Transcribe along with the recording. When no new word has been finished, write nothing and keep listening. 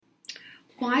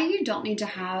why you don't need to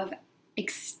have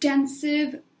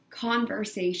extensive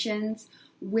conversations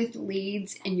with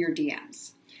leads in your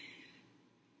DMs.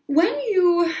 When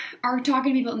you are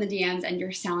talking to people in the DMs and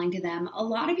you're selling to them, a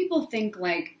lot of people think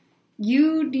like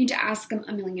you need to ask them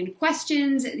a million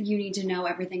questions, you need to know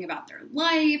everything about their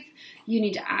life, you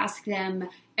need to ask them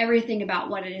everything about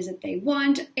what it is that they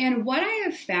want. And what I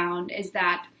have found is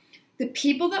that the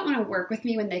people that want to work with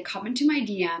me when they come into my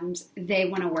DMs, they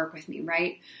want to work with me,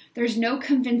 right? There's no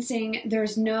convincing,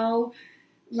 there's no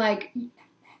like,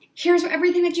 here's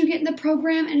everything that you get in the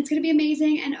program and it's going to be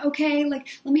amazing. And okay, like,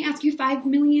 let me ask you 5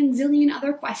 million zillion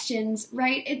other questions,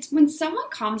 right? It's when someone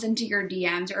comes into your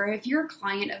DMs, or if you're a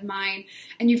client of mine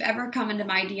and you've ever come into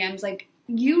my DMs, like,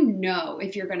 you know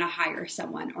if you're going to hire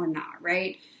someone or not,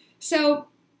 right? So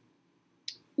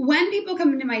when people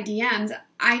come into my DMs,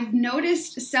 I've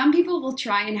noticed some people will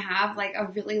try and have like a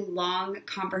really long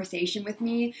conversation with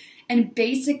me and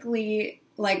basically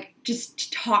like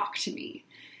just talk to me.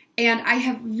 And I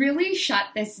have really shut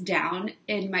this down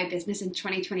in my business in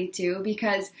 2022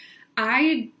 because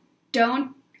I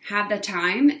don't have the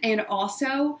time, and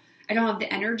also I don't have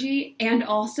the energy, and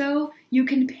also you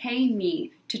can pay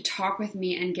me to talk with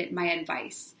me and get my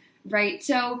advice, right?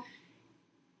 So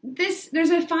there's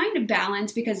a fine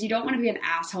balance because you don't want to be an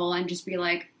asshole and just be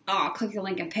like, oh, click the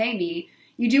link and pay me.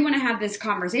 You do want to have this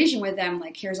conversation with them,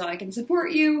 like, here's how I can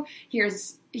support you, here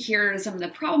are some of the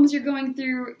problems you're going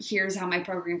through, here's how my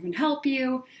program can help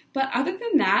you. But other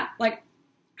than that, like,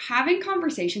 having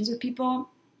conversations with people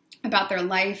about their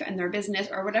life and their business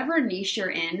or whatever niche you're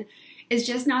in is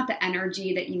just not the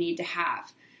energy that you need to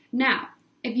have. Now,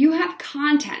 if you have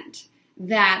content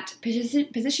that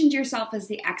positions yourself as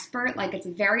the expert, like it's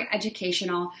very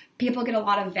educational, people get a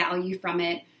lot of value from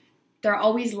it, they're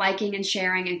always liking and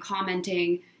sharing and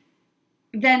commenting,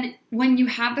 then when you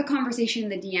have the conversation in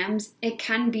the DMs, it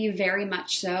can be very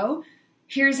much so.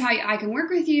 Here's how I can work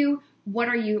with you. What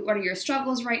are your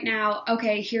struggles right now?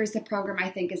 Okay, here's the program I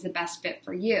think is the best fit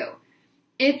for you.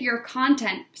 If your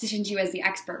content positions you as the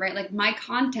expert, right? Like my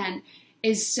content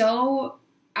is so,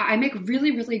 I make really,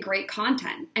 really great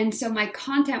content. And so my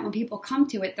content, when people come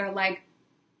to it, they're like,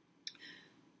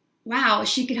 wow,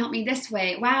 she can help me this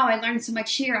way. Wow, I learned so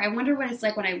much here. I wonder what it's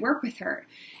like when I work with her.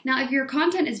 Now, if your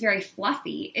content is very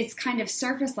fluffy, it's kind of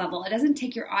surface level, it doesn't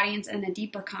take your audience in a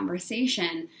deeper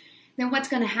conversation, then what's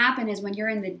going to happen is when you're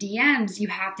in the DMs, you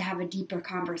have to have a deeper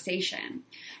conversation.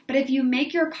 But if you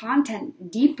make your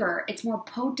content deeper, it's more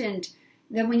potent,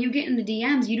 then when you get in the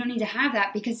DMs, you don't need to have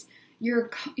that because your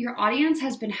audience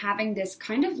has been having this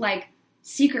kind of like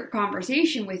secret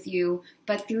conversation with you,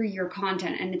 but through your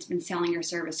content, and it's been selling your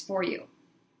service for you.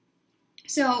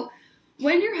 So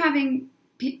when you're having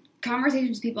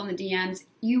conversations with people in the DMs,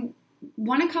 you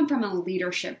want to come from a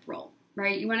leadership role,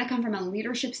 right? You want to come from a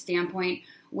leadership standpoint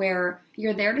where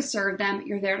you're there to serve them,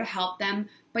 you're there to help them,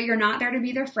 but you're not there to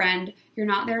be their friend, you're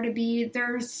not there to be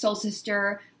their soul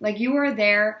sister. Like, you are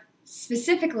there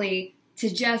specifically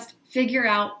to just figure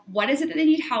out what is it that they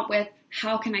need help with,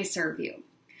 how can I serve you?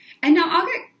 And now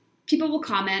people will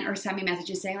comment or send me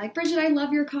messages saying like, Bridget, I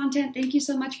love your content. Thank you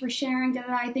so much for sharing.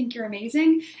 I think you're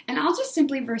amazing. And I'll just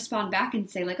simply respond back and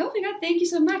say like, oh my God, thank you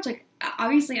so much. Like,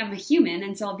 obviously I'm a human,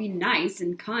 and so I'll be nice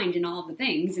and kind and all of the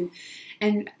things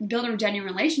and build a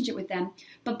genuine relationship with them.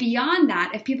 But beyond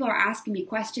that, if people are asking me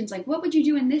questions like, what would you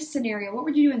do in this scenario? What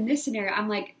would you do in this scenario? I'm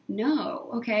like, no,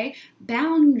 okay,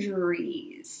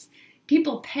 boundaries.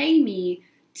 People pay me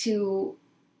to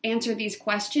answer these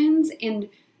questions, and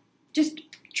just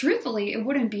truthfully, it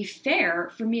wouldn't be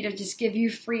fair for me to just give you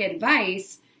free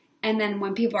advice and then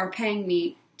when people are paying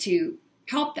me to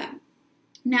help them.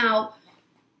 Now,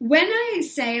 when I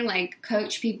say like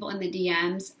coach people in the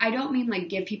DMs, I don't mean like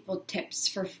give people tips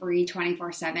for free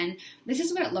 24/7. This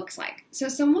is what it looks like. So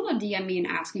someone will DM me and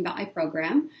ask me about my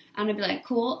program, and I'll be like,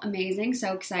 cool, amazing,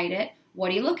 so excited.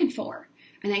 What are you looking for?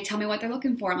 And they tell me what they're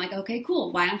looking for. I'm like, okay,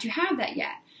 cool. Why don't you have that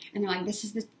yet? And they're like, this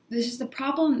is the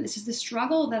problem, this is the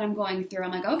struggle that I'm going through.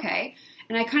 I'm like, okay.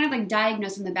 And I kind of like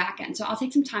diagnose in the back end. So I'll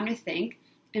take some time to think.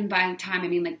 And by time, I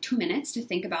mean like 2 minutes to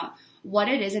think about what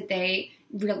it is that they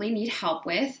really need help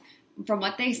with from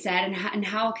what they said and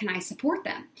how can I support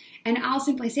them. And I'll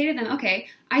simply say to them, okay,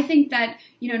 I think that,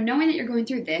 knowing that you're going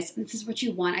through this is what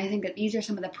you want. I think that these are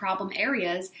some of the problem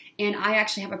areas, and I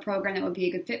actually have a program that would be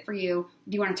a good fit for you.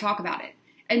 Do you want to talk about it?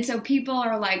 And so people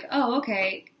are like, oh,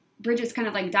 okay, Bridget's kind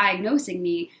of like diagnosing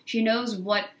me. She knows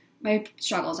what my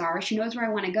struggles are. She knows where I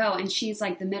want to go. And she's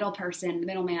like the middle person, the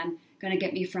middleman, going to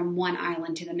get me from one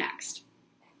island to the next.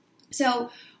 So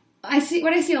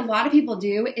what I see a lot of people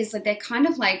do is like they kind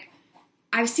of like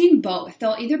I've seen both.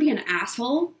 They'll either be an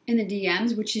asshole in the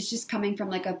DMs, which is just coming from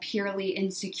like a purely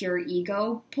insecure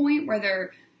ego point where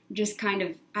they're just kind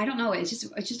of, I don't know, it's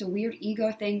just a weird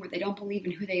ego thing where they don't believe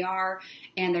in who they are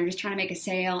and they're just trying to make a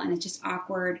sale and it's just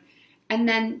awkward. And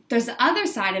then there's the other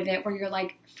side of it where you're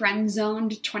like friend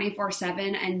zoned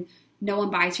 24/7 and no one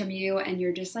buys from you and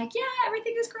you're just like, yeah,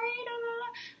 everything is great,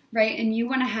 right? And you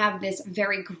want to have this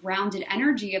very grounded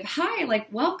energy of, hi, like,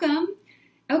 welcome.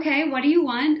 Okay, what do you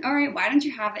want? All right, why don't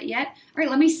you have it yet? All right,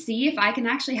 let me see if I can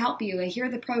actually help you. Here are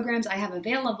the programs I have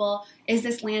available. Is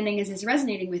this landing? Is this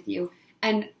resonating with you?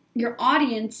 And your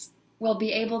audience will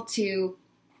be able to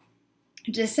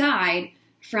decide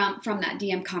from that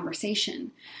DM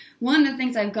conversation. One of the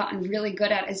things I've gotten really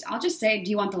good at is I'll just say,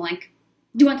 do you want the link?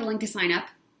 Do you want the link to sign up?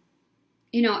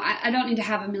 You know, I don't need to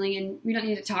have we don't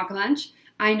need to talk much.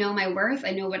 I know my worth.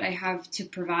 I know what I have to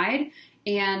provide.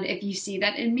 And if you see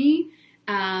that in me,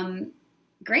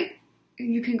 great.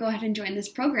 You can go ahead and join this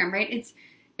program, right?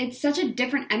 It's such a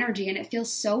different energy and it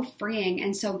feels so freeing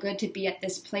and so good to be at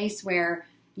this place where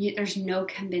there's no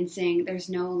convincing. There's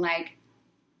no like,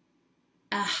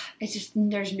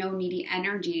 there's no needy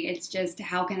energy. It's just,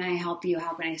 how can I help you?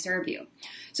 How can I serve you?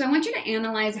 So I want you to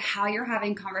analyze how you're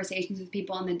having conversations with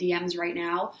people in the DMs right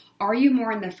now. Are you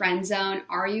more in the friend zone?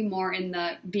 Are you more in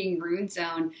the being rude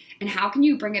zone? And how can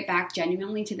you bring it back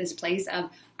genuinely to this place of,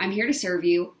 I'm here to serve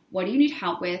you. What do you need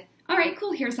help with? All right,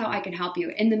 cool. Here's how I can help you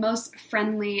in the most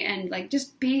friendly and like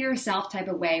just be yourself type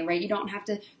of way, right? You don't have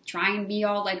to try and be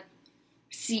all like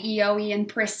CEO-y and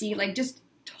prissy. Like just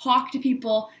talk to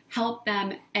people, help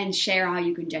them, and share how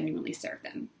you can genuinely serve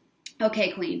them.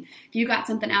 Okay, Queen, if you got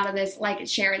something out of this, like it,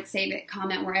 share it, save it,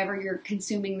 comment wherever you're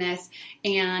consuming this,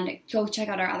 and go check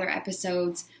out our other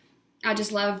episodes. I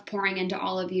just love pouring into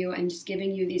all of you and just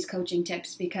giving you these coaching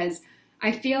tips because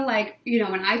I feel like, you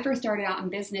know, when I first started out in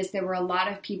business, there were a lot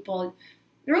of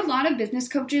business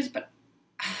coaches, but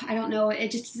I don't know,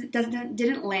 it just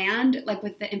didn't land like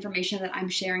with the information that I'm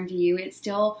sharing to you.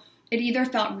 It either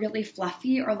felt really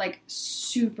fluffy or like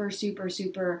super, super,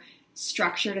 super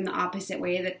structured in the opposite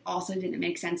way that also didn't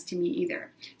make sense to me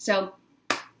either. So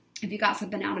if you got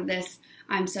something out of this,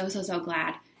 I'm so, so, so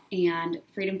glad. And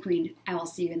Freedom Queen, I will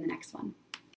see you in the next one.